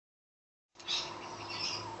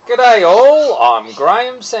G'day all, I'm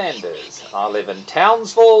Graham Sanders. I live in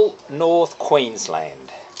Townsville, North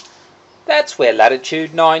Queensland. That's where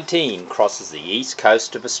latitude 19 crosses the east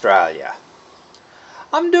coast of Australia.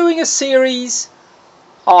 I'm doing a series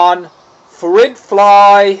on Phorid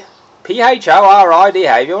Fly, P-H-O-R-I-D,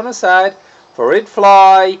 however you want to say it, Phorid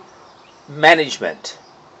Fly Management.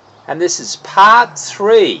 And this is part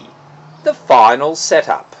 3, the final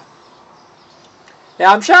setup.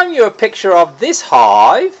 Now I'm showing you a picture of this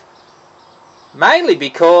hive, mainly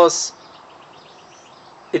because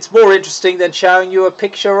it's more interesting than showing you a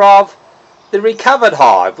picture of the recovered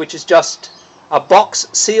hive, which is just a box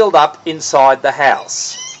sealed up inside the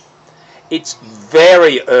house. It's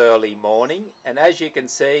very early morning, and as you can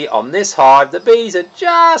see on this hive, the bees are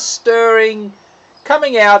just stirring,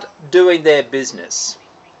 coming out, doing their business.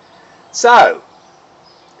 So,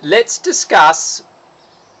 let's discuss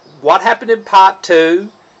what happened in part 2,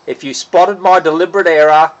 if you spotted my deliberate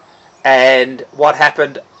error, and what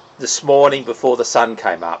happened this morning before the sun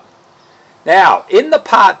came up. Now, in the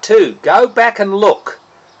part 2, go back and look.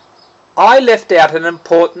 I left out an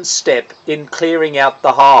important step in clearing out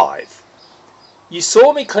the hive. You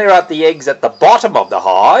saw me clear out the eggs at the bottom of the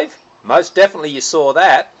hive. Most definitely you saw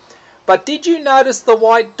that. But did you notice the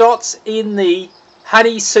white dots in the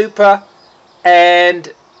honey super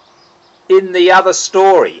and in the other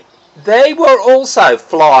story? They were also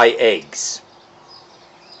fly eggs.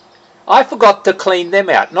 I forgot to clean them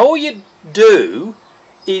out. And all you do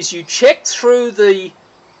is you check through the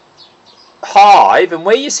hive, and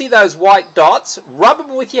where you see those white dots, rub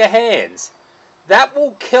them with your hands. That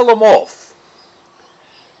will kill them off.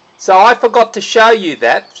 So I forgot to show you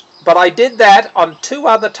that, but I did that on 2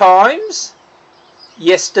 other times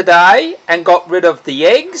yesterday and got rid of the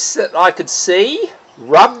eggs that I could see,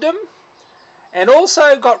 rubbed them, and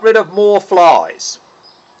also got rid of more flies.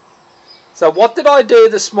 So what did I do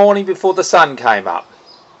this morning before the sun came up?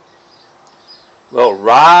 Well,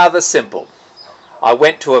 rather simple. I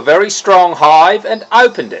went to a very strong hive and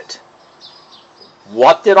opened it.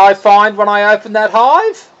 What did I find when I opened that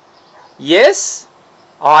hive? Yes,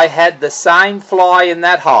 I had the same fly in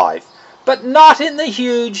that hive, but not in the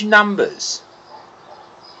huge numbers.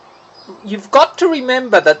 You've got to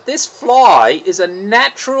remember that this fly is a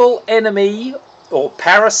natural enemy or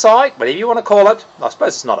parasite, whatever you want to call it. I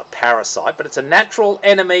suppose it's not a parasite, but it's a natural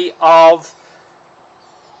enemy of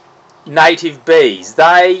native bees.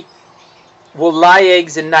 They will lay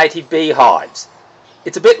eggs in native bee hives.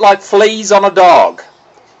 It's a bit like fleas on a dog.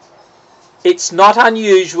 It's not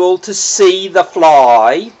unusual to see the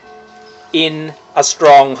fly in a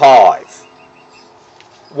strong hive.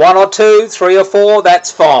 1 or 2, 3 or 4,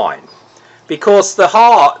 that's fine, because the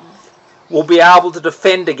hive will be able to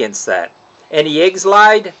defend against that. Any eggs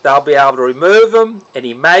laid, they'll be able to remove them.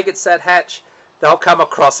 Any maggots that hatch, they'll come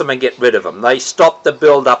across them and get rid of them. They stop the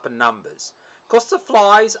build-up in numbers. Because the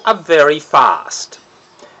flies are very fast,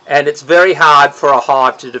 and it's very hard for a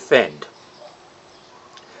hive to defend.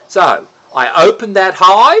 So, I opened that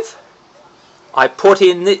hive. I put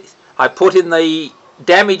in the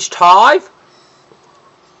damaged hive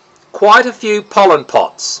quite a few pollen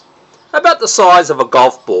pots, about the size of a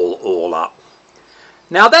golf ball all up.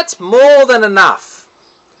 Now that's more than enough.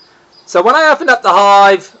 So when I opened up the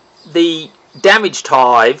hive, the damaged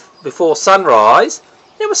hive, before sunrise,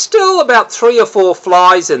 there was still about 3 or 4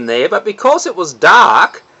 flies in there, but because it was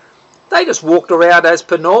dark, they just walked around as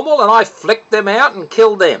per normal, and I flicked them out and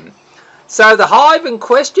killed them. So the hive in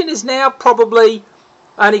question is now probably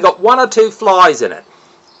only got 1 or 2 flies in it.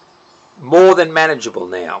 More than manageable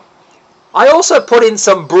now. I also put in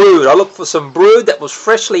some brood. I looked for some brood that was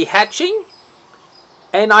freshly hatching,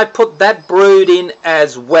 and I put that brood in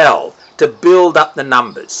as well to build up the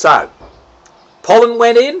numbers. So, pollen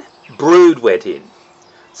went in, brood went in.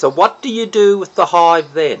 So what do you do with the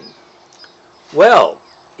hive then? Well,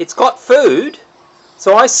 it's got food,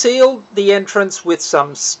 so I sealed the entrance with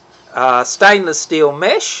some stainless steel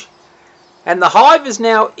mesh, and the hive is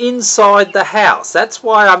now inside the house. That's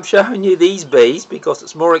why I'm showing you these bees, because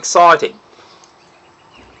it's more exciting.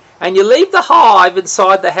 And you leave the hive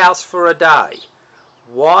inside the house for a day.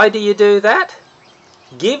 Why do you do that?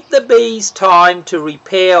 Give the bees time to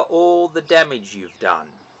repair all the damage you've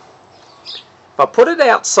done. If I put it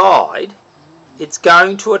outside, it's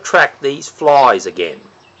going to attract these flies again.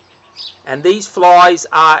 And these flies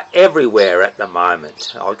are everywhere at the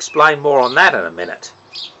moment. I'll explain more on that in a minute.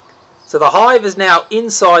 So the hive is now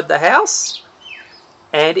inside the house,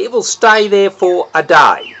 and it will stay there for a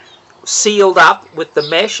day, sealed up with the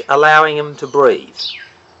mesh, allowing them to breathe.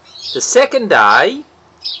 The second day,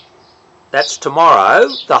 that's tomorrow,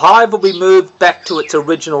 the hive will be moved back to its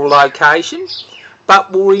original location,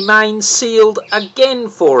 but will remain sealed again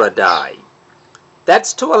for a day.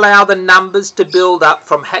 That's to allow the numbers to build up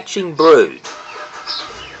from hatching brood.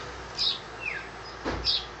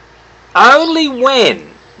 Only when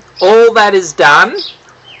all that is done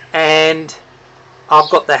and I've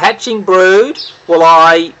got the hatching brood will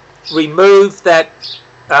I remove that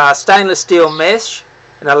stainless steel mesh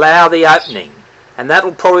and allow the opening, and that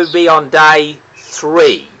will probably be on day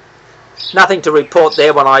 3. Nothing to report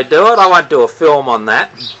there when I do it. I won't do a film on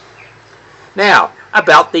that. Now,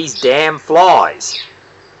 about these damn flies.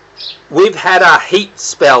 We've had a heat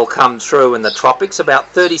spell come through in the tropics, about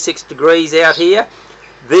 36 degrees out here.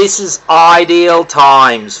 This is ideal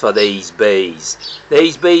times for these bees.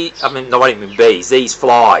 These bees, I mean, not even bees, these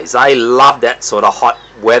flies, they love that sort of hot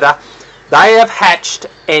weather. They have hatched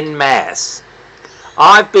en masse.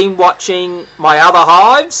 I've been watching my other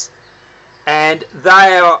hives, and they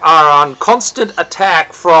are on constant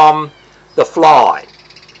attack from the fly.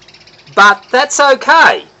 But that's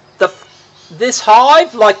okay. This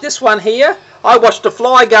hive, like this one here, I watched a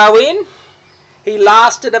fly go in. He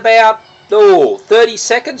lasted about 30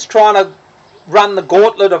 seconds trying to run the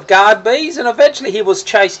gauntlet of guard bees, and eventually he was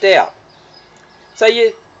chased out. So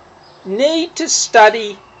you need to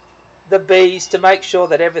study the bees to make sure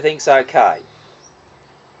that everything's okay.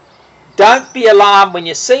 Don't be alarmed when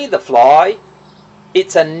you see the fly.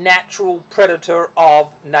 It's a natural predator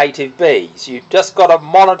of native bees. You've just got to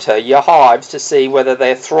monitor your hives to see whether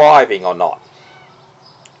they're thriving or not.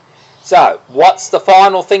 So, what's the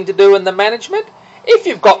final thing to do in the management? If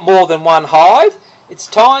you've got more than one hive, it's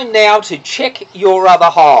time now to check your other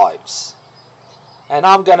hives. And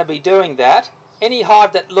I'm going to be doing that. Any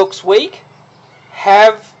hive that looks weak,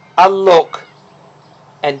 have a look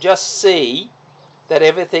and just see that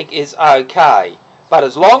everything is okay. But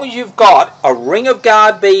as long as you've got a ring of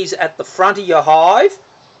guard bees at the front of your hive,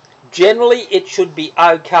 generally it should be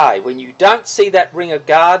okay. When you don't see that ring of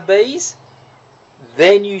guard bees,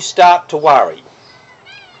 then you start to worry.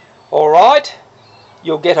 Alright,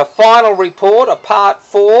 you'll get a final report, a part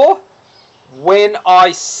 4, when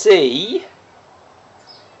I see,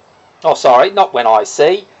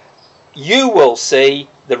 you will see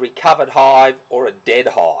the recovered hive or a dead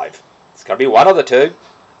hive. It's going to be one of the two.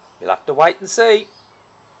 You'll have to wait and see.